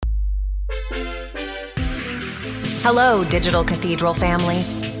Hello, Digital Cathedral family.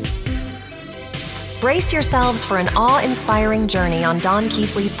 Brace yourselves for an awe-inspiring journey on Don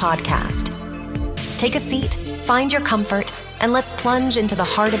Keathley's podcast. Take a seat, find your comfort, and let's plunge into the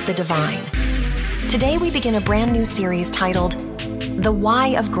heart of the divine. Today we begin a brand new series titled The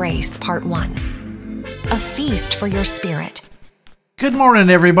Why of Grace, Part 1. A feast for your spirit. Good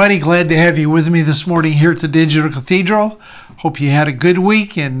morning, everybody. Glad to have you with me this morning here at the Digital Cathedral. Hope you had a good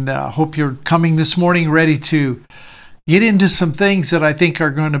week and hope you're coming this morning ready to get into some things that I think are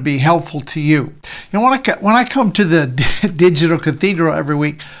going to be helpful to you. You know, when I come to the Digital Cathedral every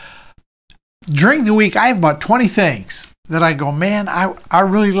week, during the week I have about 20 things that I go, man, I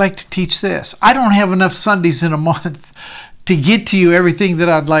really like to teach this. I don't have enough Sundays in a month to get to you everything that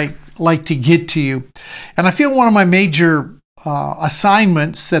I'd like to get to you. And I feel one of my major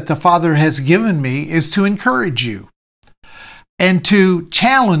assignments that the Father has given me is to encourage you and to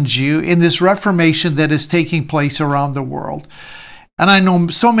challenge you in this reformation that is taking place around the world. And I know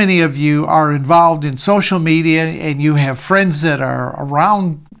so many of you are involved in social media and you have friends that are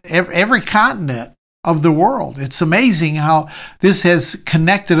around every continent of the world. It's amazing how this has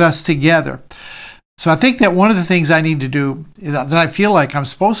connected us together. So I think that one of the things I need to do, that I feel like I'm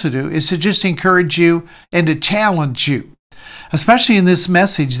supposed to do, is to just encourage you and to challenge you, especially in this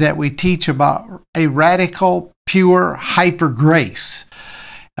message that we teach about a radical, pure, hyper grace.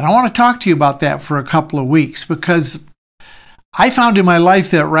 And I want to talk to you about that for a couple of weeks because I found in my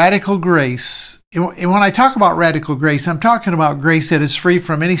life that radical grace, and when I talk about radical grace, I'm talking about grace that is free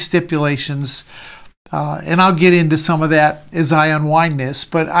from any stipulations, and I'll get into some of that as I unwind this,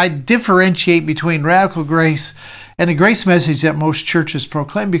 but I differentiate between radical grace and a grace message that most churches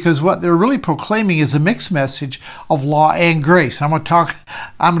proclaim, because what they're really proclaiming is a mixed message of law and grace. I don't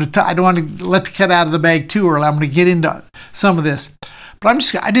want to let the cat out of the bag too early. I'm going to get into some of this.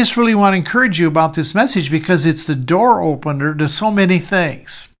 But I just really want to encourage you about this message because it's the door opener to so many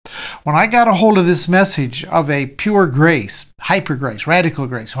things. When I got a hold of this message of a pure grace, hyper grace, radical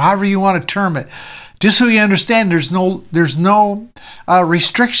grace, however you want to term it, just so you understand, there's no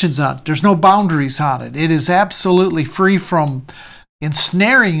restrictions on it. There's no boundaries on it. It is absolutely free from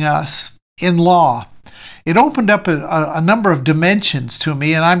ensnaring us in law. It opened up a number of dimensions to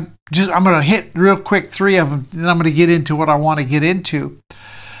me, and I'm going to hit real quick 3 of them, and I'm going to get into what I want to get into.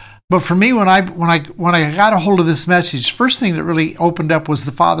 But for me, when I got a hold of this message, first thing that really opened up was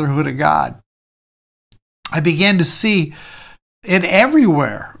the fatherhood of God. I began to see it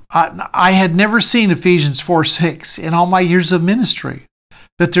everywhere. I had never seen Ephesians 4:6 in all my years of ministry,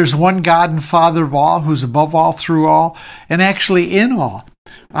 that there's one God and Father of all, who's above all, through all, and actually in all.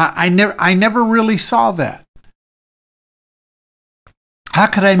 I never really saw that. How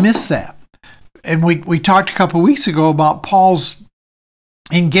could I miss that? And we talked a couple of weeks ago about Paul's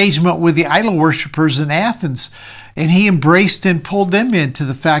engagement with the idol worshipers in Athens, and he embraced and pulled them into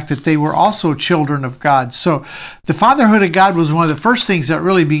the fact that they were also children of God. So the fatherhood of God was one of the first things that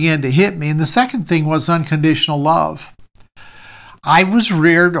really began to hit me, and the second thing was unconditional love. I was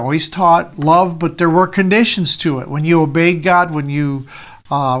reared, always taught love, but there were conditions to it. When you obeyed God, when you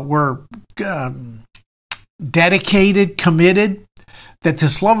were dedicated, committed, that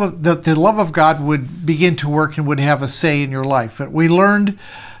the love of God would begin to work and would have a say in your life. But we learned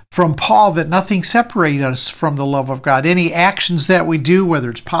from Paul that nothing separates us from the love of God. Any actions that we do,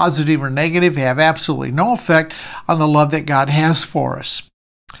 whether it's positive or negative, have absolutely no effect on the love that God has for us.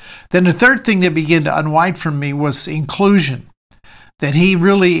 Then the third thing that began to unwind from me was inclusion, that he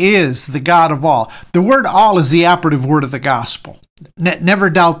really is the God of all. The word all is the operative word of the gospel. Never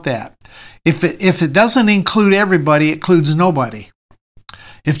doubt that. If it doesn't include everybody, it includes nobody.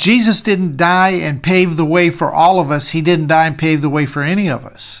 If Jesus didn't die and pave the way for all of us, he didn't die and pave the way for any of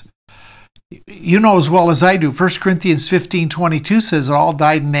us. You know as well as I do, 1 Corinthians 15:22 says that all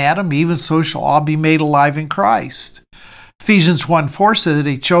died in Adam, even so shall all be made alive in Christ. Ephesians 1:4 says that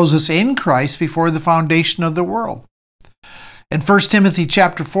he chose us in Christ before the foundation of the world. In 1 Timothy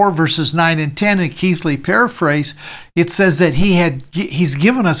chapter 4, verses 9 and 10, in Keathley paraphrase, it says that he's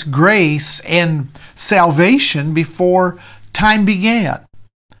given us grace and salvation before time began.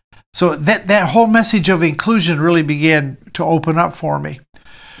 So that whole message of inclusion really began to open up for me.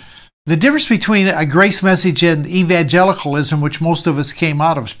 The difference between a grace message and evangelicalism, which most of us came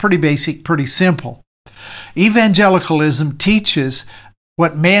out of, is pretty basic, pretty simple. Evangelicalism teaches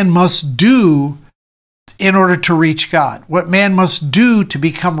what man must do in order to reach God, what man must do to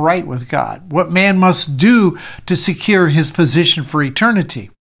become right with God, what man must do to secure his position for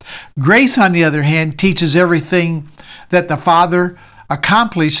eternity. Grace, on the other hand, teaches everything that the Father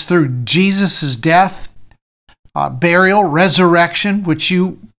accomplished through Jesus' death, burial, resurrection, which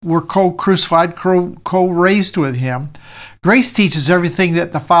you were co-crucified, co-raised with him. Grace teaches everything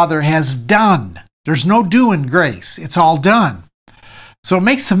that the Father has done. There's no do in grace. It's all done. So it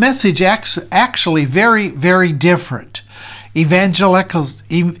makes the message actually very, very different.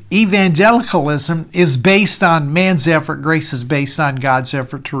 Evangelicalism is based on man's effort. Grace is based on God's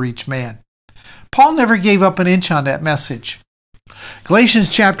effort to reach man. Paul never gave up an inch on that message. Galatians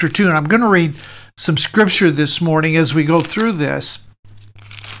chapter 2, and I'm going to read some scripture this morning as we go through this,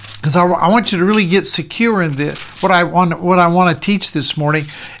 because I want you to really get secure in this, what I want to teach this morning,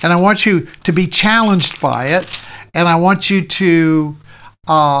 and I want you to be challenged by it, and I want you to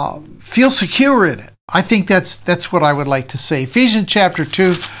feel secure in it. I think that's what I would like to say. Ephesians chapter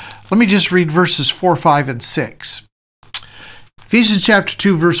 2, let me just read verses 4, 5, and 6. Ephesians chapter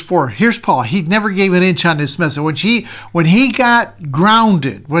 2, verse 4. Here's Paul. He never gave an inch on this message. When he got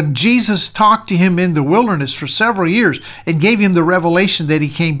grounded, when Jesus talked to him in the wilderness for several years and gave him the revelation that he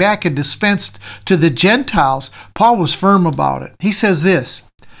came back and dispensed to the Gentiles, Paul was firm about it. He says this,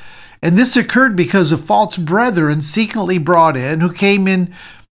 "And this occurred because of false brethren secretly brought in, who came in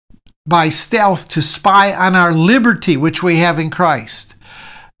by stealth to spy on our liberty which we have in Christ,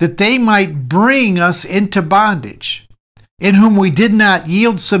 that they might bring us into bondage, in whom we did not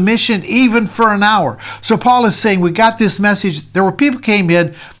yield submission even for an hour." So Paul is saying, we got this message. There were people came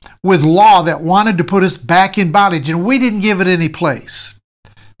in with law that wanted to put us back in bondage, and we didn't give it any place.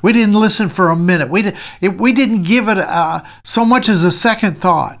 We didn't listen for a minute. We didn't give it so much as a second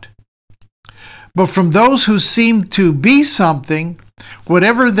thought. But from those who seemed to be something,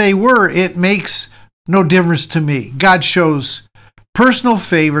 whatever they were, it makes no difference to me. God shows personal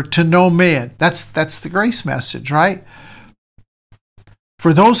favor to no man. That's the grace message, right?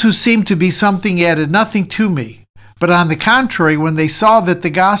 "For those who seemed to be something added nothing to me. But on the contrary, when they saw that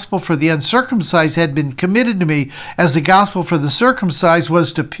the gospel for the uncircumcised had been committed to me, as the gospel for the circumcised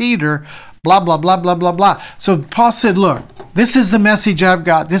was to Peter," blah, blah, blah, blah, blah, blah. So Paul said, look, this is the message I've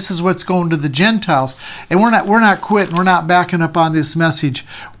got. This is what's going to the Gentiles. And we're not quitting. We're not backing up on this message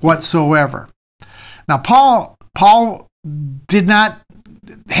whatsoever. Now, Paul did not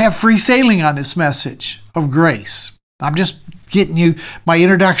have free sailing on this message of grace. I'm just getting you my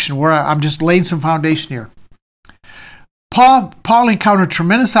introduction, where I'm just laying some foundation here. Paul encountered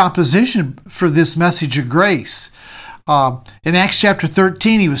tremendous opposition for this message of grace. In Acts chapter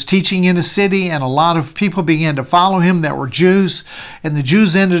 13, he was teaching in a city, and a lot of people began to follow him that were Jews, and the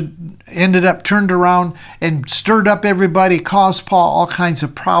Jews ended up turned around and stirred up everybody, caused Paul all kinds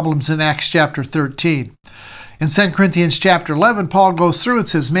of problems in Acts chapter 13. In 2 Corinthians chapter 11, Paul goes through and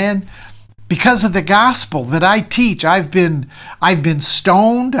says, man, because of the gospel that I teach, I've been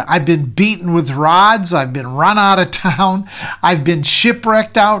stoned, I've been beaten with rods, I've been run out of town, I've been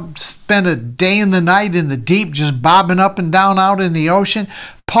shipwrecked out, spent a day and the night in the deep, just bobbing up and down out in the ocean.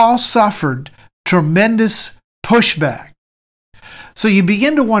 Paul suffered tremendous pushback. So you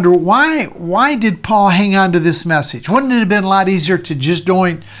begin to wonder, why did Paul hang on to this message? Wouldn't it have been a lot easier to just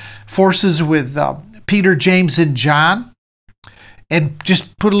join forces with Peter, James, and John? And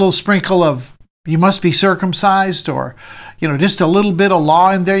just put a little sprinkle of, you must be circumcised, or, just a little bit of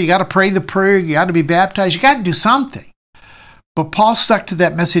law in there. You got to pray the prayer. You got to be baptized. You got to do something. But Paul stuck to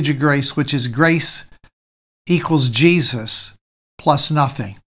that message of grace, which is grace equals Jesus plus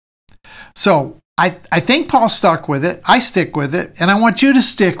nothing. So I think Paul stuck with it. I stick with it. And I want you to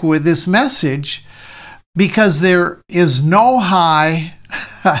stick with this message, because there is no high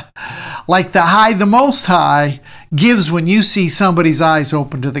like the high the Most High gives when you see somebody's eyes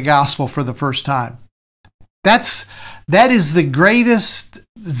open to the gospel for the first time. That is the greatest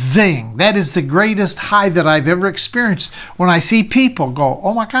zing. That is the greatest high that I've ever experienced, when I see people go,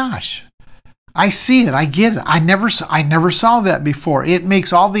 oh my gosh, I see it, I get it. I never saw that before. It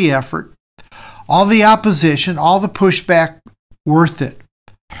makes all the effort, all the opposition, all the pushback worth it.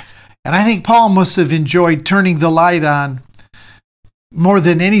 And I think Paul must have enjoyed turning the light on more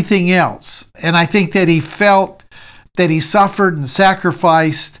than anything else. And I think that he felt that he suffered and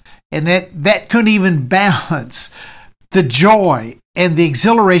sacrificed, and that couldn't even balance the joy and the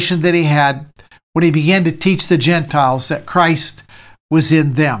exhilaration that he had when he began to teach the Gentiles that Christ was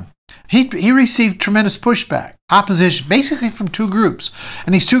in them. He received tremendous pushback, opposition, basically from two groups.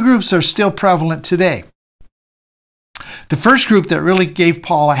 And these two groups are still prevalent today. The first group that really gave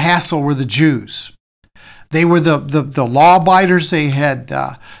Paul a hassle were the Jews. They were the law abiders. They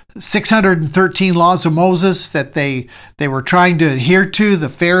had 613 laws of Moses that they were trying to adhere to, the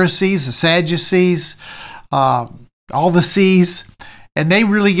Pharisees, the Sadducees, all the C's. And they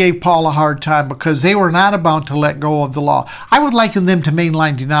really gave Paul a hard time, because they were not about to let go of the law. I would liken them to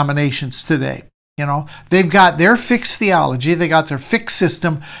mainline denominations today. They've got their fixed theology, they got their fixed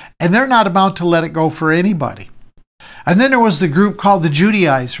system, and they're not about to let it go for anybody. And then there was the group called the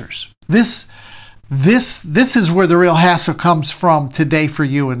Judaizers. This is where the real hassle comes from today for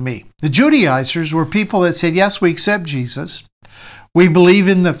you and me. The Judaizers were people that said, yes, we accept Jesus. We believe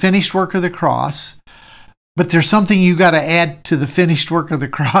in the finished work of the cross, but there's something you got to add to the finished work of the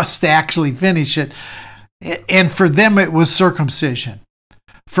cross to actually finish it. And for them, it was circumcision.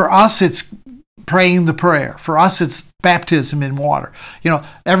 For us, it's praying the prayer. For us, it's baptism in water.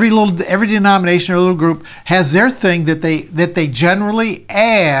 Every denomination or little group has their thing that they generally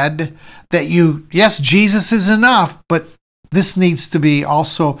add. Yes, Jesus is enough, but this needs to be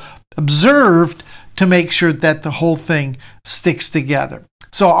also observed to make sure that the whole thing sticks together.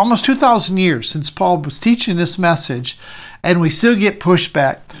 So almost 2,000 years since Paul was teaching this message, and we still get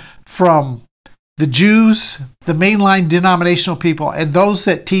pushback from the Jews, the mainline denominational people, and those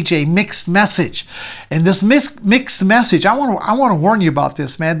that teach a mixed message. And this mixed message, I want to warn you about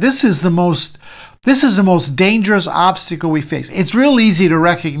this, man. This is the most dangerous obstacle we face. It's real easy to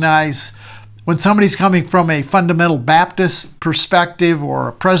recognize when somebody's coming from a fundamental Baptist perspective or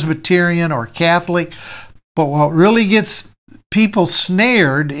a Presbyterian or Catholic. But what really gets people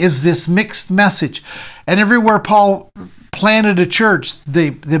snared is this mixed message. And everywhere Paul planted a church,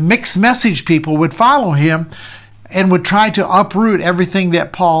 the mixed message people would follow him and would try to uproot everything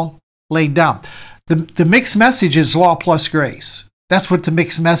that Paul laid down. The mixed message is law plus grace. That's what the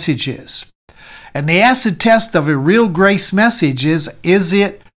mixed message is. And the acid test of a real grace message is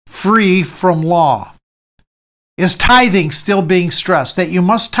it free from law? Is tithing still being stressed? That you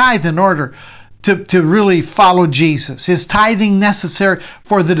must tithe in order to really follow Jesus? Is tithing necessary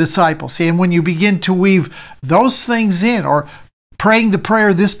for the disciples? See, and when you begin to weave those things in, or praying the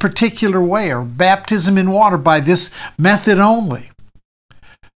prayer this particular way, or baptism in water by this method only,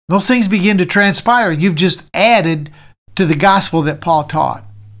 those things begin to transpire. You've just added to the gospel that Paul taught.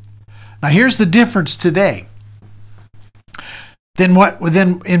 Now here's the difference today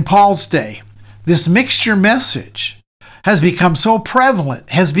than in Paul's day. This mixture message has become so prevalent,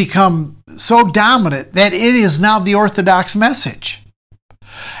 has become so dominant, that it is now the orthodox message.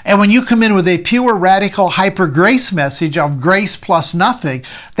 And when you come in with a pure, radical, hyper grace message of grace plus nothing,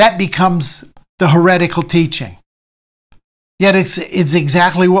 that becomes the heretical teaching. Yet it's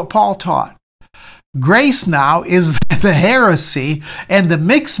exactly what Paul taught. Grace now is the heresy, and the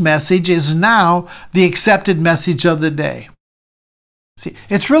mixed message is now the accepted message of the day. See,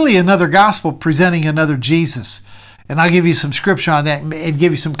 it's really another gospel presenting another Jesus. And I'll give you some scripture on that and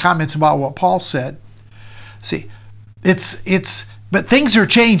give you some comments about what Paul said. See, but things are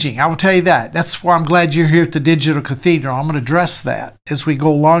changing. I will tell you that. That's why I'm glad you're here at the Digital Cathedral. I'm going to address that as we go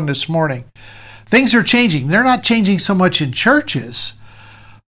along this morning. Things are changing. They're not changing so much in churches.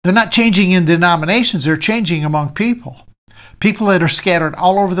 They're not changing in denominations. They're changing among people. People that are scattered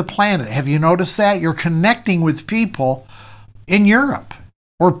all over the planet. Have you noticed that? You're connecting with people in Europe.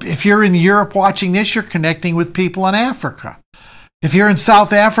 Or if you're in Europe watching this, you're connecting with people in Africa. If you're in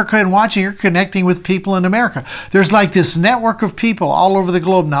South Africa and watching, you're connecting with people in America. There's like this network of people all over the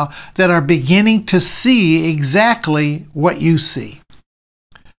globe now that are beginning to see exactly what you see.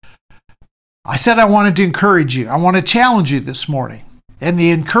 I said I wanted to encourage you. I want to challenge you this morning. And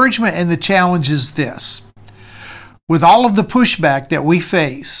the encouragement and the challenge is this. With all of the pushback that we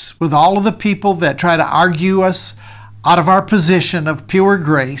face, with all of the people that try to argue us out of our position of pure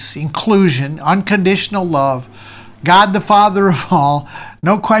grace, inclusion, unconditional love, God the Father of all,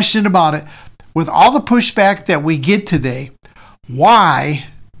 no question about it. With all the pushback that we get today, why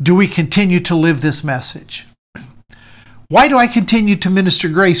do we continue to live this message? Why do I continue to minister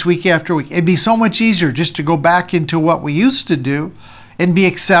grace week after week? It'd be so much easier just to go back into what we used to do and be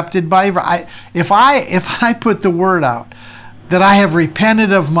accepted by everyone. If I put the word out that I have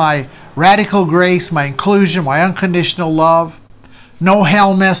repented of my radical grace, my inclusion, my unconditional love, no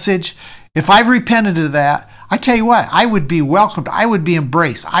hell message, if I've repented of that, I tell you what, I would be welcomed. I would be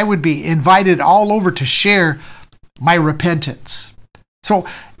embraced. I would be invited all over to share my repentance. So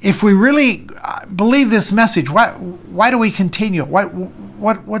if we really believe this message, why do we continue?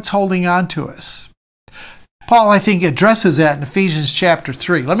 What's holding on to us? Paul, I think, addresses that in Ephesians chapter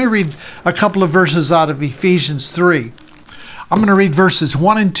 3. Let me read a couple of verses out of Ephesians 3. I'm going to read verses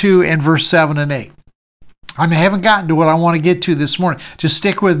 1 and 2 and verse 7 and 8. I haven't gotten to what I want to get to this morning. Just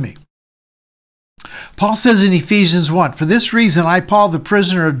stick with me. Paul says in Ephesians 1, "For this reason I, Paul, the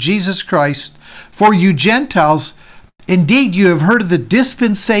prisoner of Jesus Christ, for you Gentiles, indeed you have heard of the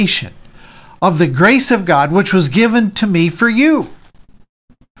dispensation of the grace of God, which was given to me for you.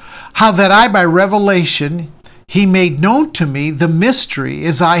 How that I by revelation he made known to me the mystery,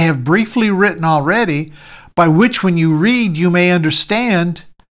 as I have briefly written already, by which when you read you may understand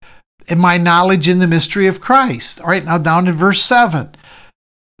in my knowledge in the mystery of Christ. All right, now down to verse 7.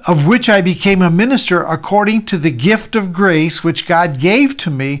 Of which I became a minister according to the gift of grace which God gave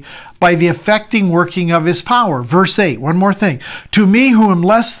to me by the effecting working of his power. Verse 8, one more thing. To me who am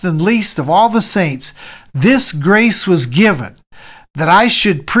less than least of all the saints, this grace was given, that I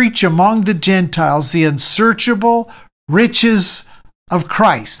should preach among the Gentiles the unsearchable riches of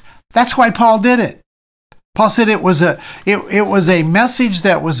Christ. That's why Paul did it. Paul said it was a message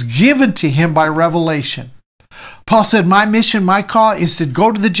that was given to him by revelation. Paul said, my mission, my call is to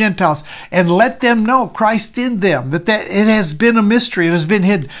go to the Gentiles and let them know Christ in them, that it has been a mystery, it has been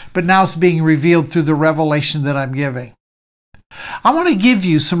hidden, but now it's being revealed through the revelation that I'm giving. I want to give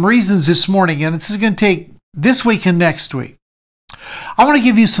you some reasons this morning, and this is going to take this week and next week. I want to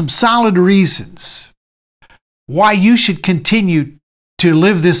give you some solid reasons why you should continue to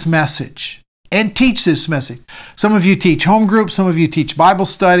live this message and teach this message. Some of you teach home groups, some of you teach Bible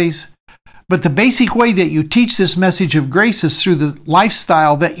studies. But the basic way that you teach this message of grace is through the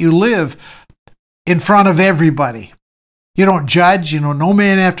lifestyle that you live in front of everybody. You don't judge, no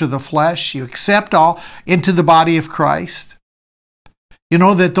man after the flesh. You accept all into the body of Christ. You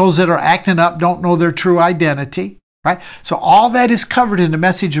know that those that are acting up don't know their true identity, right? So all that is covered in the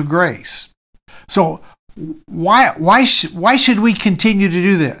message of grace. So why should we continue to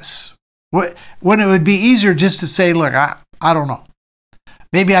do this? When it would be easier just to say, look, I don't know.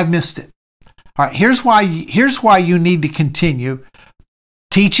 Maybe I've missed it. All right, here's why you need to continue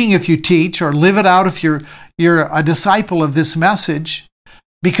teaching if you teach, or live it out if you're a disciple of this message,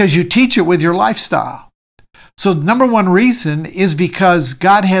 because you teach it with your lifestyle. So number one reason is because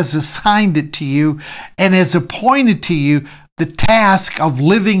God has assigned it to you and has appointed to you the task of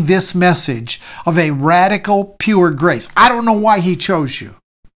living this message of a radical, pure grace. I don't know why he chose you.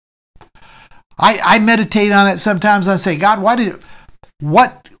 I meditate on it sometimes. I say, God,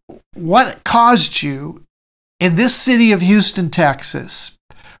 what caused you in this city of Houston, Texas,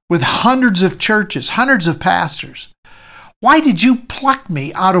 with hundreds of churches, hundreds of pastors? Why did you pluck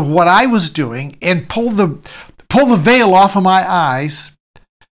me out of what I was doing and pull the veil off of my eyes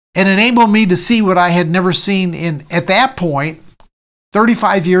and enable me to see what I had never seen in, at that point,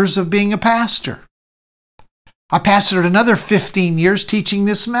 35 years of being a pastor? I pastored another 15 years teaching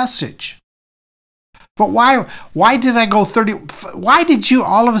this message. But why did I go 30? Why did you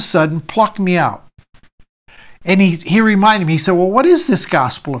all of a sudden pluck me out? And he reminded me, he said, well, what is this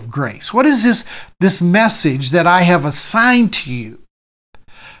gospel of grace? What is this message that I have assigned to you,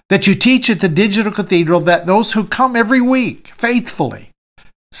 that you teach at the Digital Cathedral, that those who come every week faithfully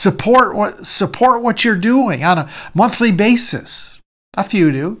support what you're doing on a monthly basis? A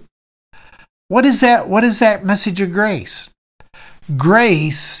few do. What is that? What is that message of grace?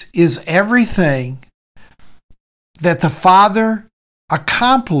 Grace is everything that the Father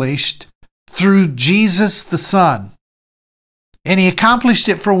accomplished through Jesus the Son. And he accomplished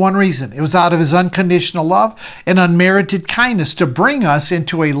it for one reason. It was out of his unconditional love and unmerited kindness to bring us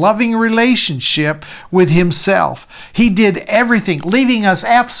into a loving relationship with himself. He did everything, leaving us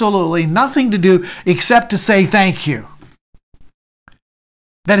absolutely nothing to do except to say thank you.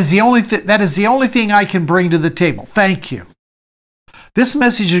 That is the only thing I can bring to the table. Thank you. This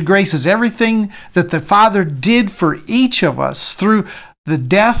message of grace is everything that the Father did for each of us through the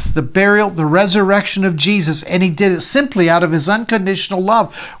death, the burial, the resurrection of Jesus, and he did it simply out of his unconditional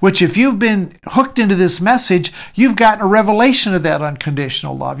love, which if you've been hooked into this message, you've gotten a revelation of that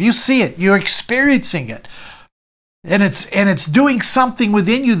unconditional love. You see it, you're experiencing it, and it's doing something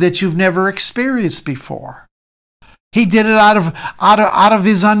within you that you've never experienced before. He did it out of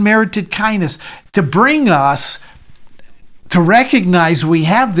his unmerited kindness to bring us to recognize we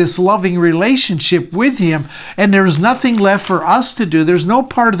have this loving relationship with him, and there's nothing left for us to do. There's no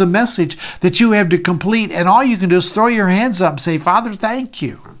part of the message that you have to complete, and all you can do is throw your hands up and say, Father, thank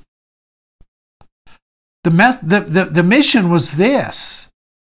you. The mission was this.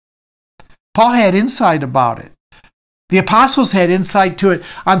 Paul had insight about it. The apostles had insight to it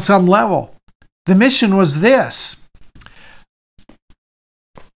on some level. The mission was this.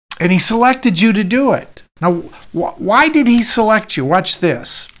 And he selected you to do it. Now, why did he select you? Watch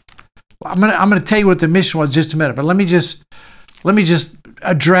this. I'm going to tell you what the mission was in just a minute, but let me just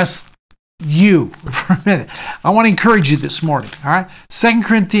address you for a minute. I want to encourage you this morning, all right? 1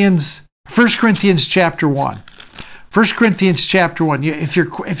 Corinthians chapter 1. 1 Corinthians chapter 1.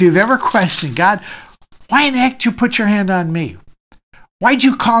 If you've ever questioned, God, why in the heck did you put your hand on me? Why'd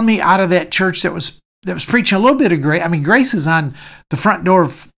you call me out of that church that was preaching a little bit of grace? I mean, grace is on the front door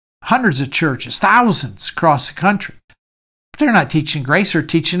of hundreds of churches, thousands across the country. But they're not teaching grace, they're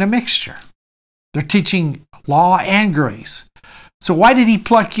teaching a mixture. They're teaching law and grace. So why did he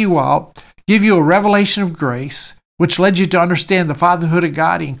pluck you out, give you a revelation of grace, which led you to understand the fatherhood of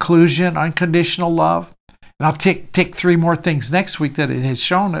God, inclusion, unconditional love? And I'll take three more things next week that it has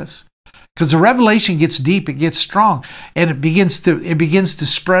shown us. Because the revelation gets deep, it gets strong, and it begins to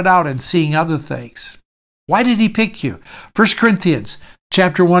spread out and seeing other things. Why did he pick you? 1 Corinthians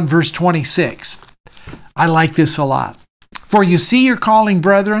chapter 1, verse 26. I like this a lot. For you see your calling,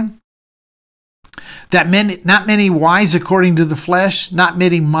 brethren, that not many wise according to the flesh, not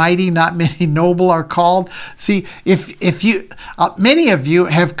many mighty, not many noble are called. See, if you, many of you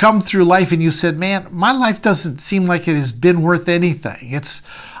have come through life and you said, man, my life doesn't seem like it has been worth anything.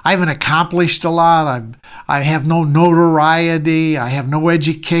 I haven't accomplished a lot. I have no notoriety. I have no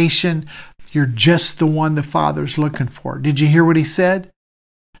education. You're just the one the Father's looking for. Did you hear what he said?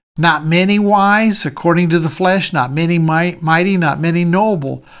 Not many wise according to the flesh, not many mighty, not many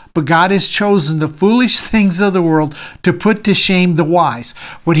noble, but God has chosen the foolish things of the world to put to shame the wise.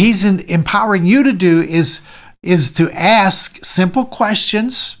 What he's empowering you to do is to ask simple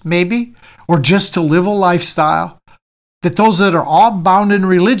questions, maybe, or just to live a lifestyle that those that are all bound in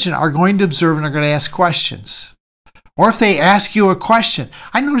religion are going to observe and are going to ask questions. Or if they ask you a question,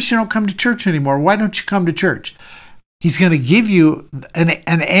 I notice you don't come to church anymore. Why don't you come to church? He's going to give you an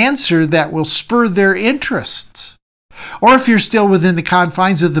answer that will spur their interests. Or if you're still within the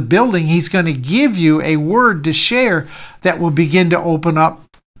confines of the building, he's going to give you a word to share that will begin to open up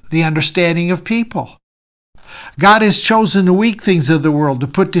the understanding of people. God has chosen the weak things of the world to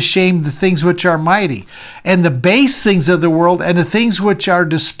put to shame the things which are mighty, and the base things of the world and the things which are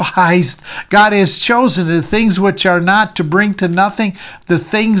despised. God has chosen the things which are not to bring to nothing the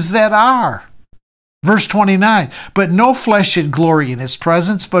things that are. Verse 29, but no flesh should glory in his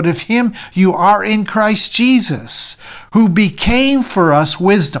presence, but of him you are in Christ Jesus, who became for us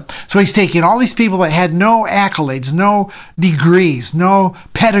wisdom. So he's taking all these people that had no accolades, no degrees, no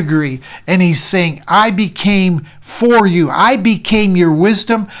pedigree, and he's saying, I became for you. I became your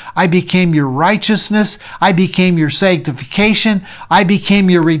wisdom. I became your righteousness. I became your sanctification. I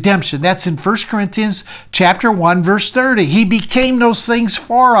became your redemption. That's in 1 Corinthians chapter 1, verse 30. He became those things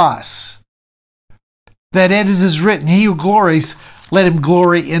for us. That as is written, he who glories, let him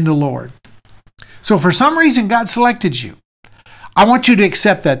glory in the Lord. So for some reason, God selected you. I want you to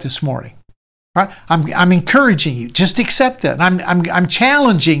accept that this morning. Right? I'm encouraging you. Just accept it. And I'm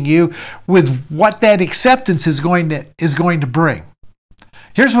challenging you with what that acceptance is going to bring.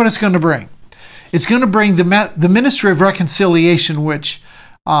 Here's what it's going to bring. It's going to bring the ministry of reconciliation, which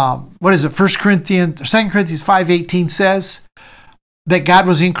 2 Corinthians 5:18 says, that God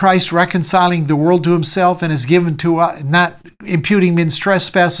was in Christ reconciling the world to himself and has given to us, not imputing men's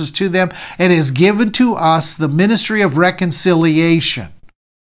trespasses to them, and has given to us the ministry of reconciliation.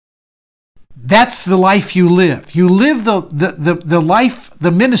 That's the life you live. You live the life,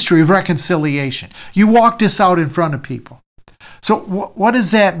 the ministry of reconciliation. You walk this out in front of people. So what does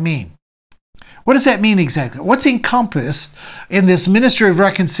that mean? What does that mean exactly? What's encompassed in this ministry of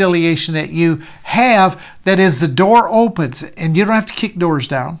reconciliation that you have, that as the door opens, and you don't have to kick doors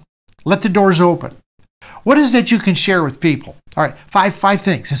down, let the doors open. What is that you can share with people? All right, five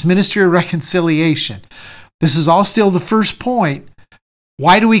things. This ministry of reconciliation. This is all still the first point.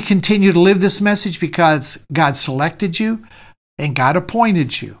 Why do we continue to live this message? Because God selected you and God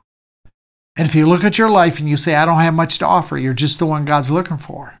appointed you. And if you look at your life and you say, I don't have much to offer, you're just the one God's looking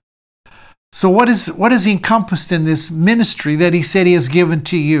for. So what is encompassed in this ministry that he said he has given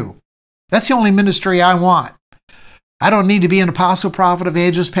to you? That's the only ministry I want. I don't need to be an apostle, prophet,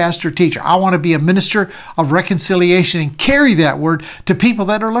 evangelist, pastor, teacher. I want to be a minister of reconciliation and carry that word to people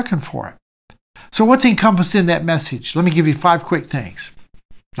that are looking for it. So what's encompassed in that message? Let me give you 5 quick things.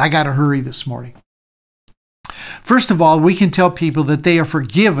 I got to hurry this morning. First of all, we can tell people that they are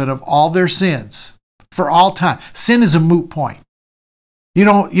forgiven of all their sins for all time. Sin is a moot point. You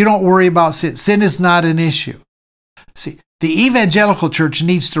don't worry about sin. Sin is not an issue. See, the evangelical church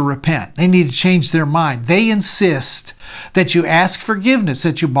needs to repent. They need to change their mind. They insist that you ask forgiveness,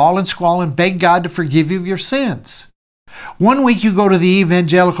 that you bawl and squall and beg God to forgive you of your sins. One week you go to the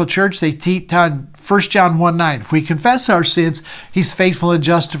evangelical church, they teach on 1 John 1:9. If we confess our sins, he's faithful and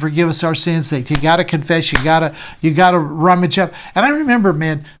just to forgive us our sins. You got to confess, you got to rummage up. And I remember,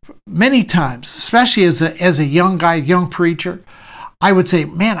 man, many times, especially as a young guy, young preacher, I would say,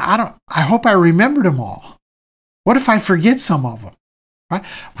 man, I hope I remembered them all. What if I forget some of them? Right?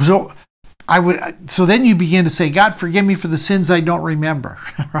 So then you begin to say, God, forgive me for the sins I don't remember.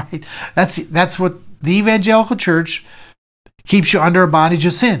 Right? That's what the evangelical church Keeps you under a bondage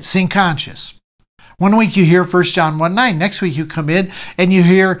of sin conscious. One week you hear 1 John 1:9. Next week you come in and you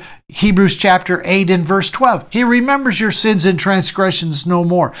hear Hebrews chapter 8 and verse 12. He remembers your sins and transgressions no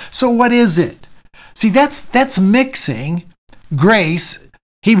more. So what is it? See, that's mixing grace.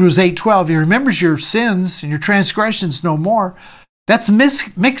 Hebrews 8:12. He remembers your sins and your transgressions no more. That's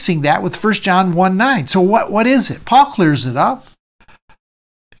mixing that with 1 John 1:9. So what is it? Paul clears it up.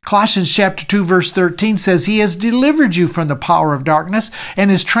 Colossians chapter 2 verse 13 says, He has delivered you from the power of darkness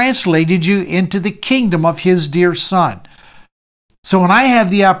and has translated you into the kingdom of His dear Son. So when I have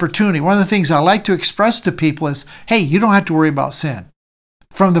the opportunity, one of the things I like to express to people is, hey, you don't have to worry about sin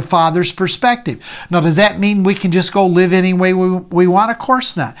from the Father's perspective. Now, does that mean we can just go live any way we want? Of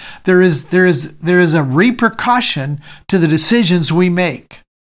course not. There is a repercussion to the decisions we make.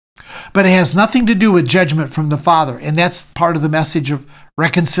 But it has nothing to do with judgment from the Father, and that's part of the message of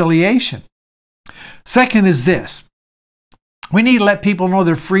reconciliation. Second is this. We need to let people know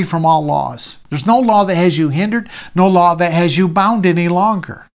they're free from all laws. There's no law that has you hindered, no law that has you bound any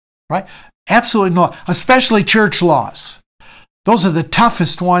longer, right? Absolutely no, especially church laws. Those are the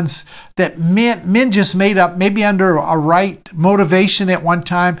toughest ones that men just made up, maybe under a right motivation at one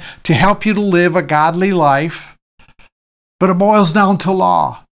time to help you to live a godly life, but it boils down to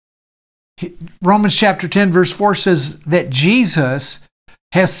law. Romans chapter 10 verse 4 says that Jesus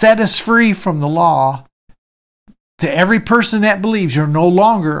has set us free from the law. To every person that believes, you're no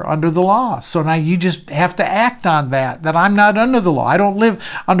longer under the law. So now you just have to act on that I'm not under the law. I don't live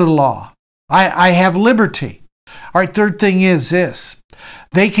under the law. I have liberty. All right, third thing is this.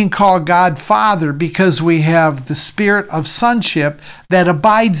 They can call God Father because we have the spirit of sonship that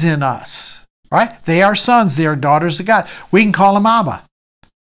abides in us. Right? They are sons. They are daughters of God. We can call him Abba.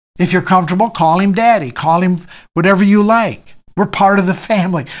 If you're comfortable, call him Daddy. Call him whatever you like. We're part of the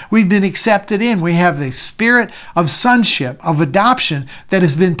family. We've been accepted in. We have the spirit of sonship, of adoption that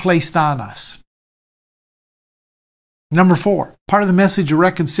has been placed on us. Number 4, part of the message of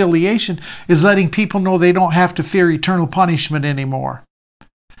reconciliation is letting people know they don't have to fear eternal punishment anymore.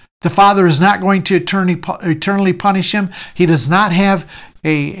 The Father is not going to eternally punish him. He does not have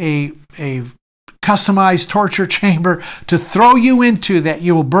a customized torture chamber to throw you into that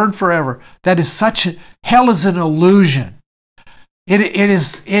you will burn forever. That is hell is an illusion. It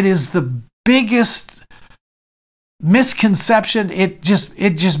is the biggest misconception. It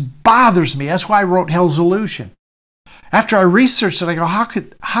just bothers me. That's why I wrote Hell's Illusion. After I researched it, I go,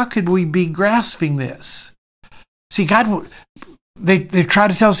 how could we be grasping this? See, God, they try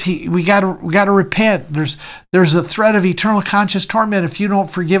to tell us we got to repent. There's a threat of eternal conscious torment if you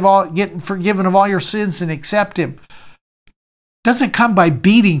don't get forgiven of all your sins and accept Him. It doesn't come by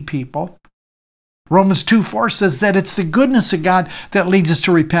beating people. Romans 2:4 says that it's the goodness of God that leads us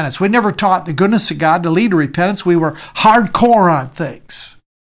to repentance. We never taught the goodness of God to lead to repentance. We were hardcore on things.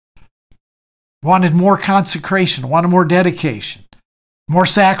 Wanted more consecration, wanted more dedication, more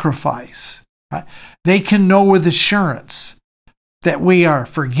sacrifice. Right? They can know with assurance that we are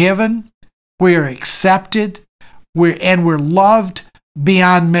forgiven, we are accepted, we're loved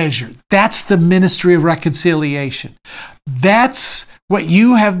beyond measure. That's the ministry of reconciliation. That's what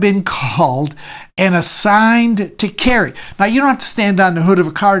you have been called and assigned to carry. Now, you don't have to stand on the hood of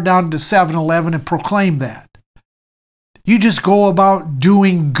a car down to 7-Eleven and proclaim that. You just go about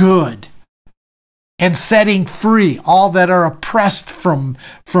doing good and setting free all that are oppressed from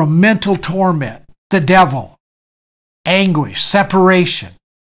mental torment, the devil, anguish, separation.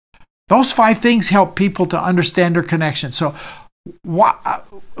 Those 5 things help people to understand their connection. So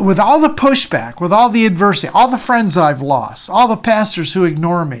with all the pushback, with all the adversity, all the friends I've lost, all the pastors who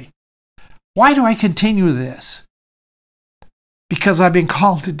ignore me, why do I continue this? Because I've been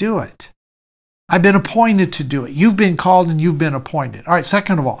called to do it. I've been appointed to do it. You've been called and you've been appointed. All right,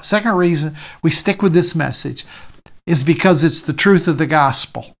 second reason we stick with this message is because it's the truth of the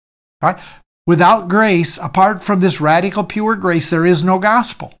gospel. All right? Without grace, apart from this radical pure grace, there is no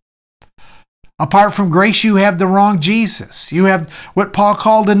gospel. Apart from grace, you have the wrong Jesus. You have what Paul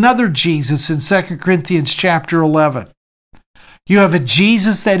called another Jesus in 2 Corinthians chapter 11. You have a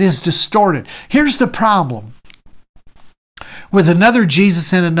Jesus that is distorted. Here's the problem with another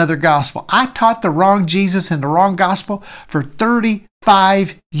Jesus and another gospel. I taught the wrong Jesus and the wrong gospel for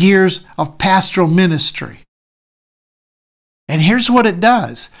 35 years of pastoral ministry. And here's what it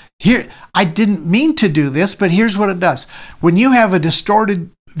does. I didn't mean to do this, but here's what it does. When you have a distorted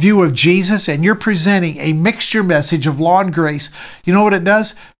view of Jesus and you're presenting a mixture message of law and grace, you know what it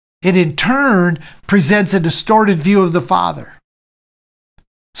does? It in turn presents a distorted view of the Father.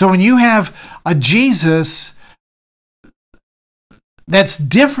 So when you have a Jesus that's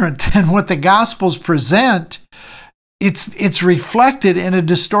different than what the Gospels present, it's reflected in a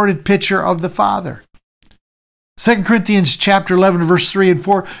distorted picture of the Father. 2 Corinthians chapter 11, verse 3 and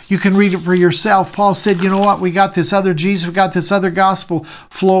 4, you can read it for yourself. Paul said, you know what? We got this other Jesus, we got this other gospel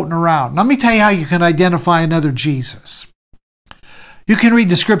floating around. Let me tell you how you can identify another Jesus. You can read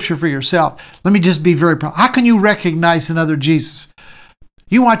the scripture for yourself. Let me just be very proud. How can you recognize another Jesus?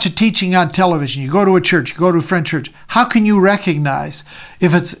 You watch a teaching on television, you go to a church, you go to a friend church. How can you recognize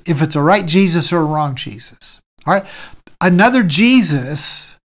if it's a right Jesus or a wrong Jesus? All right. Another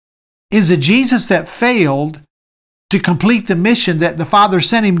Jesus is a Jesus that failed to complete the mission that the Father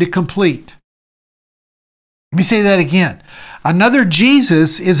sent him to complete. Let me say that again. Another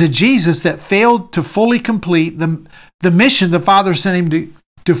Jesus is a Jesus that failed to fully complete the mission the Father sent him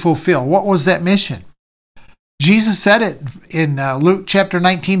to fulfill. What was that mission? Jesus said it in Luke chapter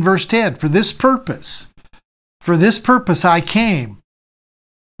 19, verse 10. For this purpose I came.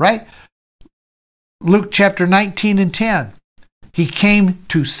 Right? Luke chapter 19 and 10. He came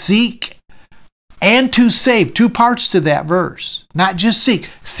to seek and to save. Two parts to that verse. Not just seek.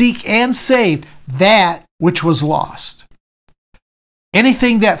 Seek and save that which was lost.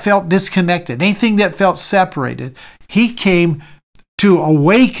 Anything that felt disconnected, anything that felt separated, he came to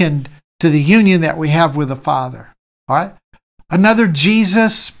awaken to the union that we have with the Father. All right? Another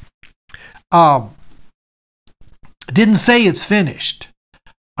Jesus didn't say it's finished.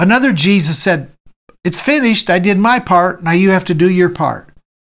 Another Jesus said, it's finished, I did my part, now you have to do your part.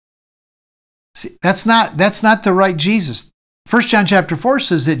 See, that's not the right Jesus. 1 John chapter 4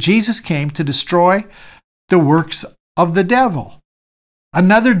 says that Jesus came to destroy the works of the devil.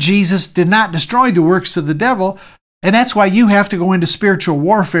 Another Jesus did not destroy the works of the devil, and that's why you have to go into spiritual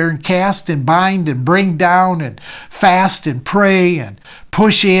warfare and cast and bind and bring down and fast and pray and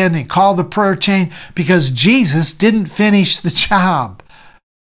push in and call the prayer chain, because Jesus didn't finish the job.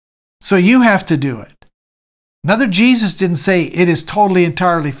 So you have to do it. Another Jesus didn't say it is totally,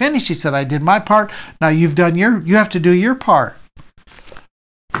 entirely finished. He said, I did my part. Now you have to do your part.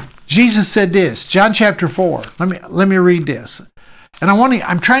 Jesus said this, John chapter 4. Let me read this. And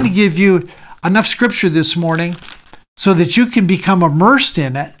I'm trying to give you enough scripture this morning so that you can become immersed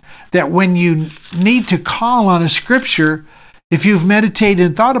in it, that when you need to call on a scripture, if you've meditated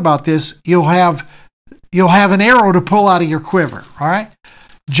and thought about this, you'll have an arrow to pull out of your quiver. All right?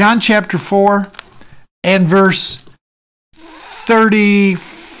 John chapter 4 and verse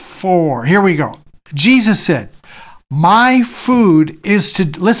 34. Here we go. Jesus said, my food is to,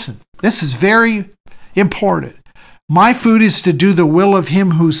 listen, this is very important. My food is to do the will of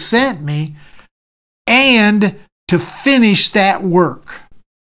him who sent me and to finish that work.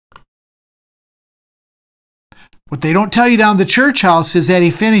 What they don't tell you down the church house is that he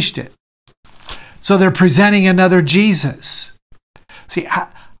finished it. So they're presenting another Jesus. See,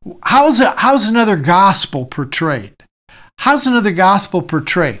 how's another gospel portrayed? How's another gospel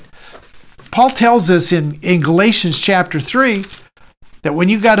portrayed? Paul tells us in Galatians chapter 3 that when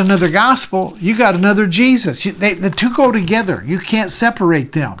you got another gospel, you got another Jesus. The two go together. You can't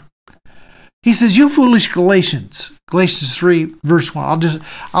separate them. He says, you foolish Galatians. Galatians 3, verse 1.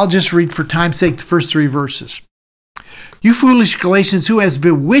 I'll just read for time's sake the first three verses. You foolish Galatians, who has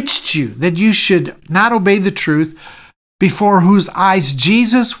bewitched you that you should not obey the truth, before whose eyes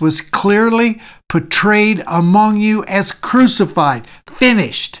Jesus was clearly portrayed among you as crucified,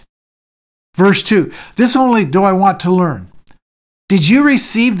 finished. Verse 2, this only do I want to learn. Did you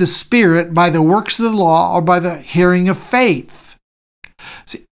receive the Spirit by the works of the law or by the hearing of faith?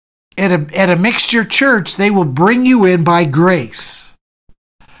 See, at a mixture church, they will bring you in by grace.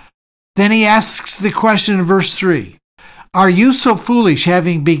 Then he asks the question in verse 3, are you so foolish,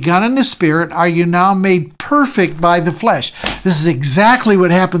 having begun in the Spirit, are you now made perfect by the flesh? This is exactly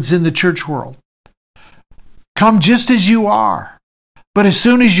what happens in the church world. Come just as you are. But as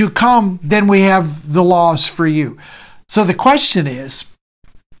soon as you come, then we have the laws for you. So the question is,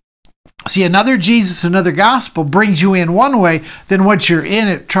 see, another Jesus, another gospel brings you in one way, then once you're in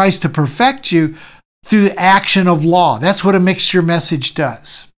it, tries to perfect you through the action of law. That's what a mixture message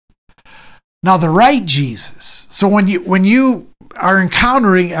does. Now, the right Jesus, so when you are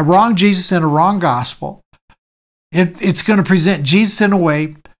encountering a wrong Jesus and a wrong gospel, it's going to present Jesus in a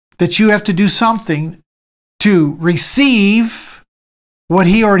way that you have to do something to receive what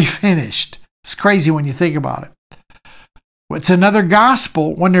he already finished. It's crazy when you think about it. It's another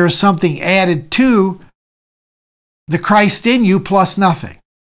gospel when there is something added to the Christ in you plus nothing.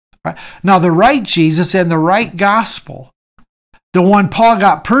 Right? Now, the right Jesus and the right gospel, the one Paul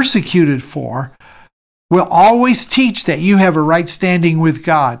got persecuted for, will always teach that you have a right standing with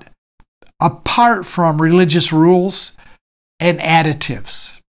God, apart from religious rules and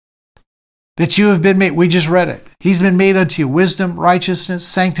additives. that you have been made. We just read it. He's been made unto you wisdom, righteousness,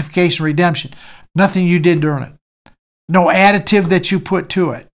 sanctification, redemption. Nothing you did during it. No additive that you put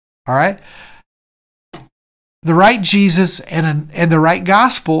to it. All right? The right Jesus and the right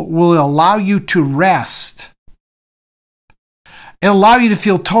gospel will allow you to rest. It'll allow you to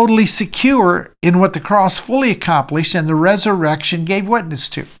feel totally secure in what the cross fully accomplished and the resurrection gave witness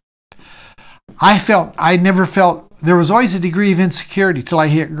to. I never felt, there was always a degree of insecurity till I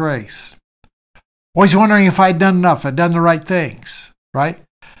hit grace. Always wondering if I'd done enough, I'd done the right things, right?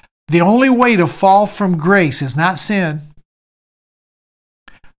 The only way to fall from grace is not sin.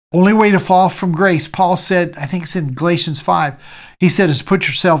 Only way to fall from grace, Paul said, I think it's in Galatians 5, he said, is put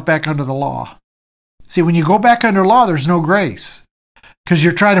yourself back under the law. See, when you go back under law, there's no grace because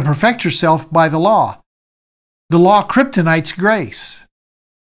you're trying to perfect yourself by the law. The law kryptonites grace.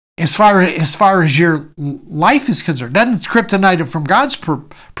 As far as your life is concerned, doesn't kryptonite it from God's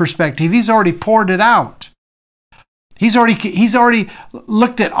perspective. He's already poured it out. He's already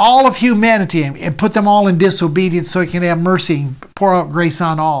looked at all of humanity and put them all in disobedience so he can have mercy and pour out grace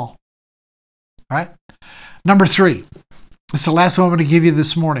on all. All right? Number 3. It's the last one I'm going to give you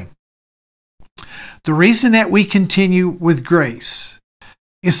this morning. The reason that we continue with grace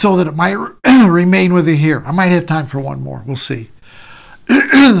is so that it might remain with you here. I might have time for one more. We'll see.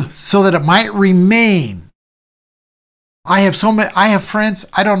 So that it might remain. I have friends,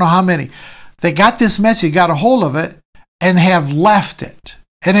 I don't know how many, they got this message, got a hold of it, and have left it.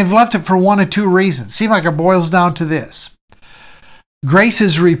 And they've left it for one of two reasons. Seems like it boils down to this. Grace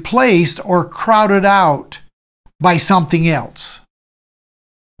is replaced or crowded out by something else.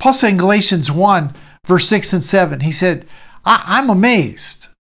 Paul said in Galatians 1, verse 6 and 7, he said, I'm amazed.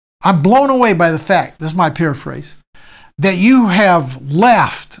 I'm blown away by the fact, this is my paraphrase, that you have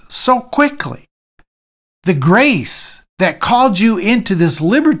left so quickly the grace that called you into this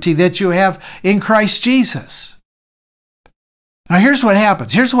liberty that you have in Christ Jesus. Now here's what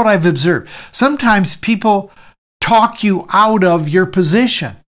happens. Here's what I've observed. Sometimes people talk you out of your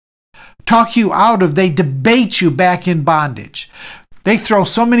position. They debate you back in bondage. They throw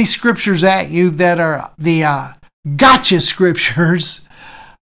so many scriptures at you that are the gotcha scriptures,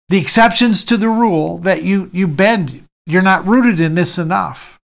 the exceptions to the rule that you bend. You're not rooted in this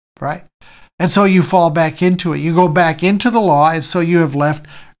enough, right? And so you fall back into it. You go back into the law, and so you have left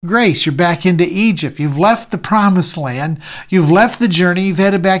grace. You're back into Egypt. You've left the promised land. You've left the journey. You've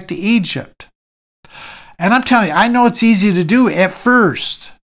headed back to Egypt. And I'm telling you, I know it's easy to do at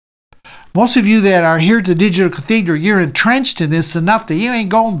first. Most of you that are here at the Digital Cathedral, you're entrenched in this enough that you ain't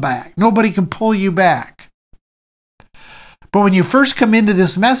going back. Nobody can pull you back. But when you first come into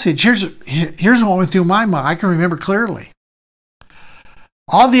this message, here's what went through my mind. I can remember clearly.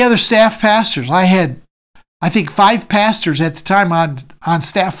 All the other staff pastors, I had, I think, 5 pastors at the time on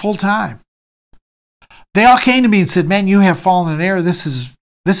staff full time. They all came to me and said, man, you have fallen in error. This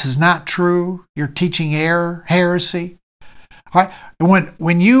is not true. You're teaching error, heresy. All right? And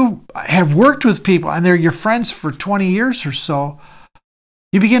when you have worked with people and they're your friends for 20 years or so,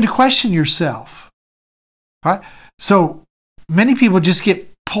 you begin to question yourself. All right? So many people just get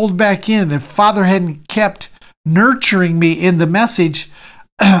pulled back in. If Father hadn't kept nurturing me in the message,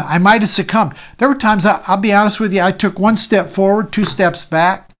 I might have succumbed. There were times, I'll be honest with you, I took 1 step forward, 2 steps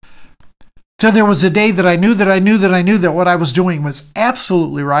back, till there was a day that I knew that what I was doing was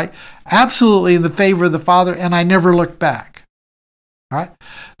absolutely right, absolutely in the favor of the Father, and I never looked back. All right?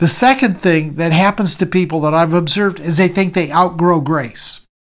 The second thing that happens to people that I've observed is they think they outgrow grace.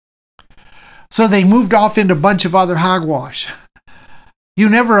 So they moved off into a bunch of other hogwash. You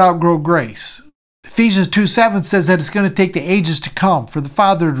never outgrow grace. Ephesians 2:7 says that it's going to take the ages to come for the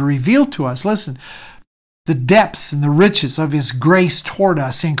Father to reveal to us, listen, the depths and the riches of His grace toward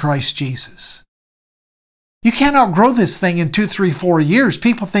us in Christ Jesus. You can't outgrow this thing in 2, 3, 4 years.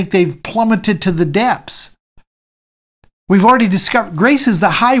 People think they've plummeted to the depths. We've already discovered grace is the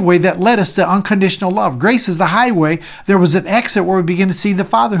highway that led us to unconditional love. Grace is the highway. There was an exit where we begin to see the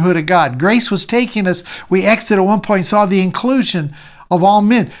fatherhood of God. Grace was taking us. We exited at one point, saw the inclusion of all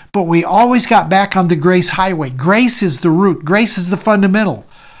men, but we always got back on the grace highway. Grace is the root. Grace is the fundamental.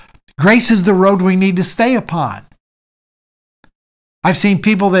 Grace is the road we need to stay upon. I've seen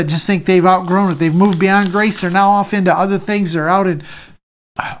people that just think they've outgrown it. They've moved beyond grace. They're now off into other things. They're out in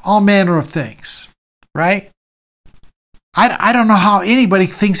all manner of things, right? I don't know how anybody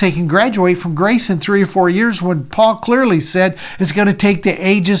thinks they can graduate from grace in 3 or 4 years when Paul clearly said it's going to take the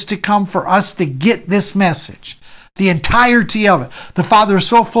ages to come for us to get this message. The entirety of it. The Father is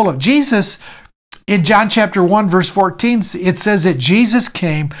so full of Jesus. In John chapter 1, verse 14, it says that Jesus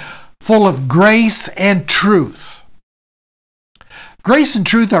came full of grace and truth. Grace and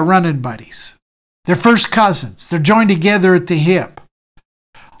truth are running buddies. They're first cousins. They're joined together at the hip.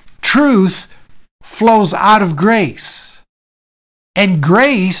 Truth flows out of grace, and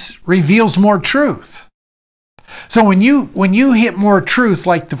grace reveals more truth. So when you hit more truth,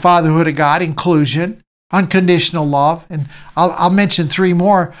 like the fatherhood of God, inclusion, unconditional love, and I'll mention 3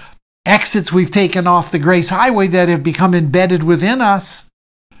 more exits we've taken off the grace highway that have become embedded within us.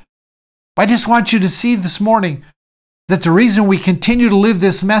 I just want you to see this morning that the reason we continue to live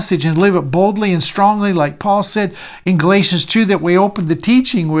this message and live it boldly and strongly, like Paul said in Galatians 2 that we opened the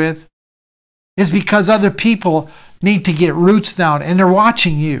teaching with, is because other people need to get roots down, and they're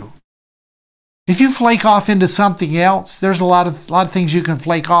watching you. If you flake off into something else, there's a lot of things you can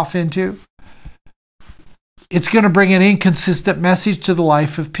flake off into. It's going to bring an inconsistent message to the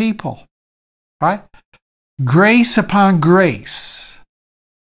life of people. Right? Grace upon grace.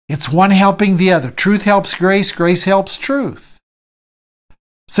 It's one helping the other. Truth helps grace. Grace helps truth.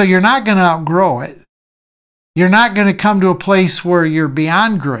 So you're not going to outgrow it. You're not going to come to a place where you're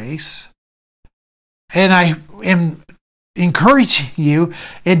beyond grace. And I am encouraging you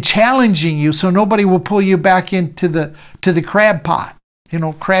and challenging you so nobody will pull you back into the crab pot. You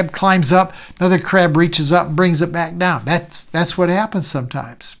know, crab climbs up, another crab reaches up and brings it back down. That's what happens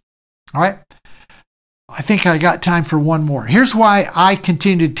sometimes. All right? I think I got time for one more. Here's why I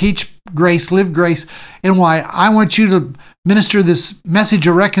continue to teach grace, live grace, and why I want you to minister this message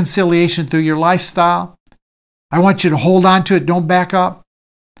of reconciliation through your lifestyle. I want you to hold on to it. Don't back up.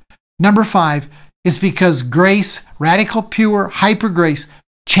 Number 5 is because grace, radical, pure, hyper grace,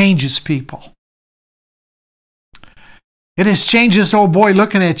 changes people. It has changed this old boy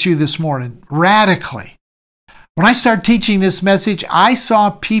looking at you this morning, radically. When I started teaching this message, I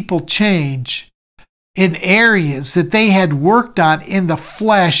saw people change in areas that they had worked on in the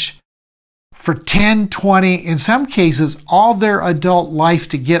flesh for 10, 20, in some cases, all their adult life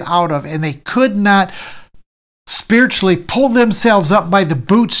to get out of, and they could not spiritually pull themselves up by the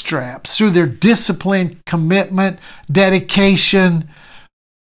bootstraps through their discipline, commitment, dedication,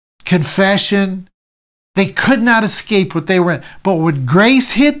 confession. They could not escape what they were in. But when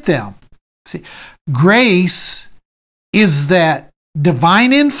grace hit them, see, grace is that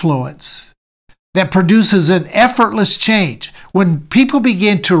divine influence that produces an effortless change. When people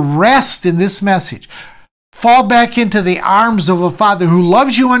begin to rest in this message, fall back into the arms of a Father who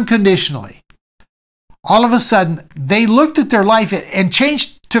loves you unconditionally, all of a sudden, they looked at their life and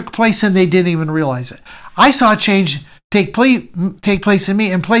change took place and they didn't even realize it. I saw change take place in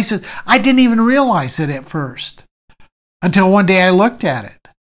me in places I didn't even realize it at first until one day I looked at it.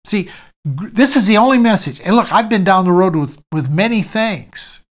 See, this is the only message. And look, I've been down the road with many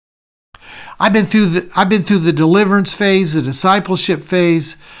things. I've been through the deliverance phase, the discipleship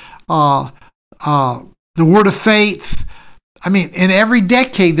phase, the word of faith. I mean, in every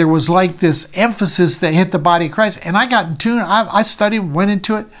decade, there was like this emphasis that hit the body of Christ. And I got in tune. I studied, went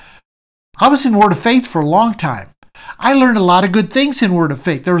into it. I was in Word of Faith for a long time. I learned a lot of good things in Word of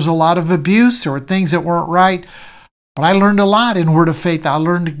Faith. There was a lot of abuse. There were things that weren't right. But I learned a lot in Word of Faith. I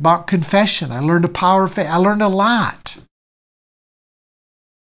learned about confession. I learned the power of faith. I learned a lot.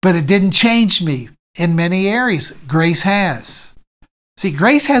 But it didn't change me in many areas. Grace has. See,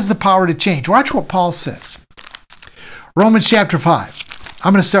 grace has the power to change. Watch what Paul says. Romans chapter 5.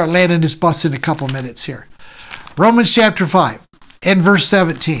 I'm going to start landing this bus in a couple minutes here. Romans chapter 5 and verse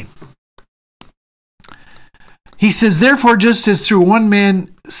 17. He says, therefore, just as through one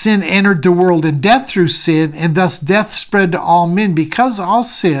man sin entered the world, and death through sin, and thus death spread to all men, because all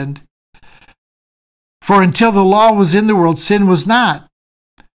sinned. For until the law was in the world, sin was not.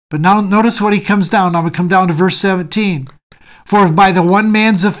 But now notice what he comes down. I'm going to come down to verse 17. For if by the one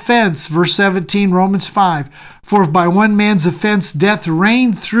man's offense, verse 17, Romans 5, for if by one man's offense death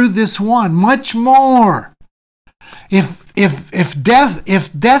reigned through this one, much more. If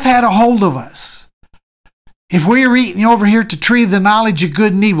death had a hold of us, if we were eating over here to tree of the knowledge of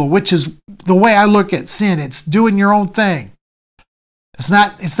good and evil, which is the way I look at sin, it's doing your own thing. It's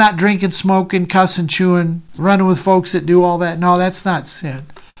not drinking, smoking, cussing, chewing, running with folks that do all that. No, that's not sin.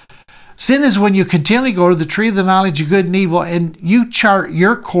 Sin is when you continually go to the tree of the knowledge of good and evil and you chart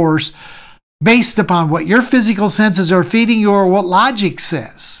your course based upon what your physical senses are feeding you or what logic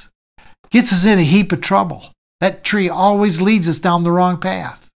says. Gets us in a heap of trouble. That tree always leads us down the wrong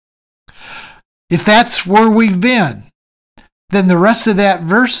path. If that's where we've been, then the rest of that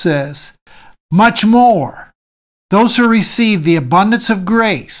verse says, much more, those who receive the abundance of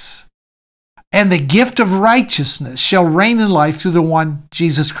grace and the gift of righteousness shall reign in life through the one,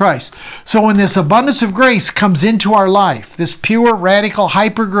 Jesus Christ. So when this abundance of grace comes into our life, this pure, radical,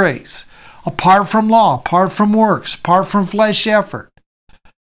 hyper grace, apart from law, apart from works, apart from flesh effort,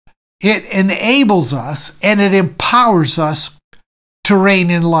 It enables us and it empowers us to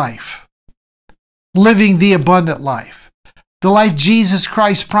reign in life, living the abundant life, the life Jesus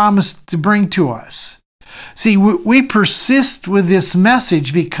Christ promised to bring to us. See, we persist with this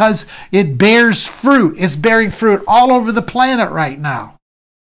message because it bears fruit. It's bearing fruit all over the planet right now.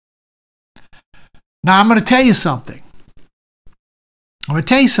 Now, I'm going to tell you something. I'm going to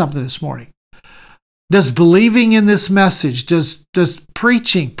tell you something this morning. Does believing in this message, does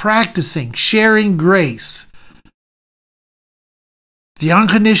preaching, practicing, sharing grace, the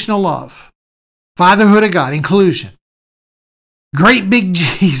unconditional love, fatherhood of God, inclusion, great big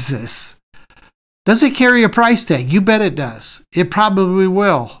Jesus, does it carry a price tag? You bet it does. It probably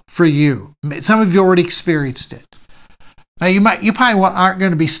will for you. Some of you already experienced it. Now, you probably aren't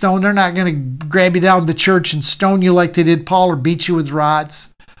going to be stoned. They're not going to grab you down to church and stone you like they did Paul or beat you with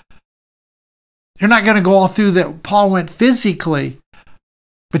rods. You're not going to go all through that Paul went physically,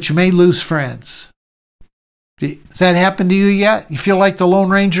 but you may lose friends. Has that happened to you yet? You feel like the Lone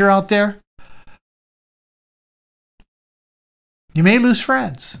Ranger out there? You may lose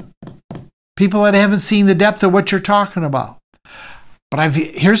friends. People that haven't seen the depth of what you're talking about. But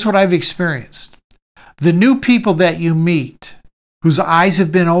here's what I've experienced. The new people that you meet, whose eyes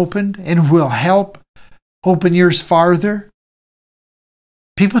have been opened and will help open yours farther,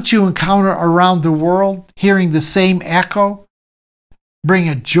 people that you encounter around the world, hearing the same echo, bring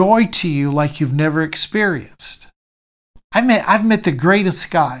a joy to you like you've never experienced. I've met the greatest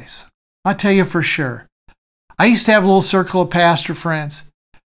guys. I'll tell you for sure. I used to have a little circle of pastor friends.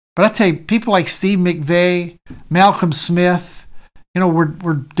 But I tell you, people like Steve McVeigh, Malcolm Smith,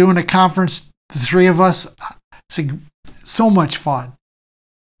 we're doing a conference, the three of us. It's so much fun.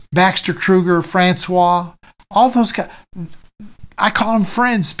 Baxter Kruger, Francois, all those guys. I call them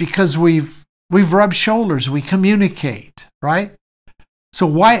friends because we've rubbed shoulders. We communicate, right? So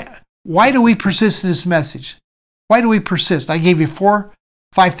why do we persist in this message? Why do we persist? I gave you 5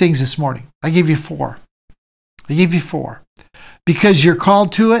 things this morning. I gave you 4. Because you're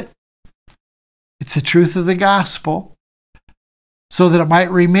called to it. It's the truth of the gospel, so that it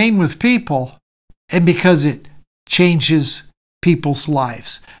might remain with people, and because it changes people's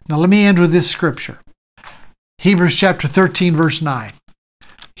lives. Now let me end with this scripture. Hebrews chapter 13, verse 9.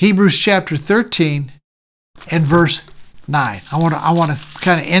 Hebrews chapter 13 and verse 9. I want to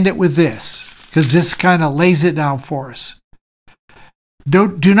kind of end it with this, because this kind of lays it down for us.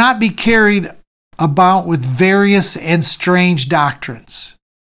 Do not be carried about with various and strange doctrines.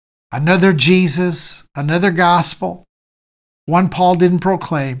 Another Jesus, another gospel, one Paul didn't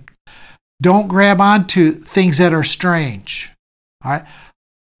proclaim. Don't grab onto things that are strange. All right?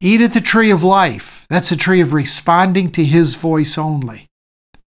 Eat at the tree of life. That's a tree of responding to his voice only.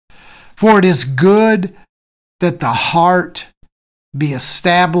 For it is good that the heart be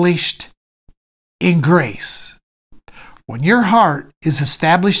established in grace. When your heart is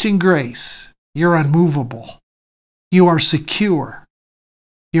established in grace, you're unmovable. You are secure.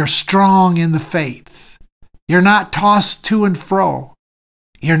 You're strong in the faith. You're not tossed to and fro.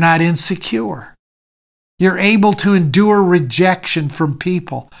 You're not insecure. You're able to endure rejection from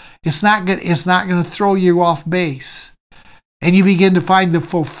people. It's not going to throw you off base. And you begin to find the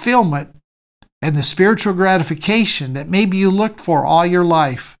fulfillment and the spiritual gratification that maybe you looked for all your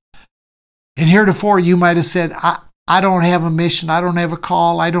life. And heretofore you might have said, I don't have a mission. I don't have a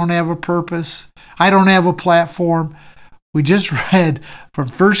call. I don't have a purpose. I don't have a platform. We just read from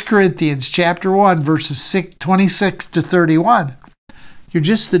 1 Corinthians chapter 1, verses 26 to 31. You're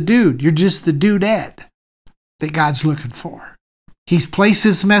just the dude. You're just the dudette that God's looking for. He's placed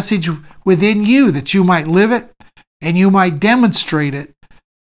this message within you that you might live it and you might demonstrate it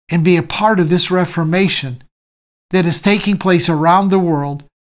and be a part of this reformation that is taking place around the world,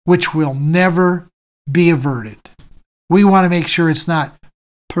 which will never be averted. We want to make sure it's not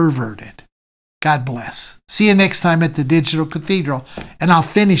perverted. God bless. See you next time at the Digital Cathedral. And I'll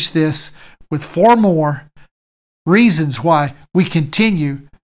finish this with 4 more reasons why we continue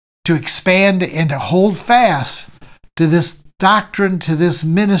to expand and to hold fast to this doctrine, to this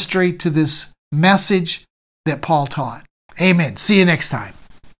ministry, to this message that Paul taught. Amen. See you next time.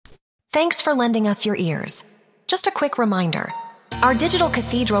 Thanks for lending us your ears. Just a quick reminder. Our Digital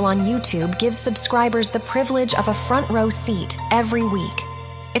Cathedral on YouTube gives subscribers the privilege of a front row seat every week.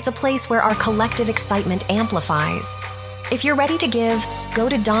 It's a place where our collective excitement amplifies. If you're ready to give, go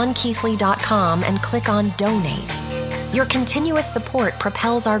to donkeithley.com and click on Donate. Your continuous support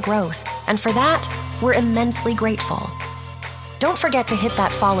propels our growth, and for that, we're immensely grateful. Don't forget to hit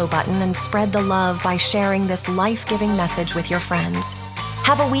that follow button and spread the love by sharing this life-giving message with your friends.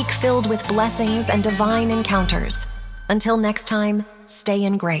 Have a week filled with blessings and divine encounters. Until next time, stay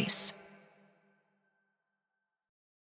in grace.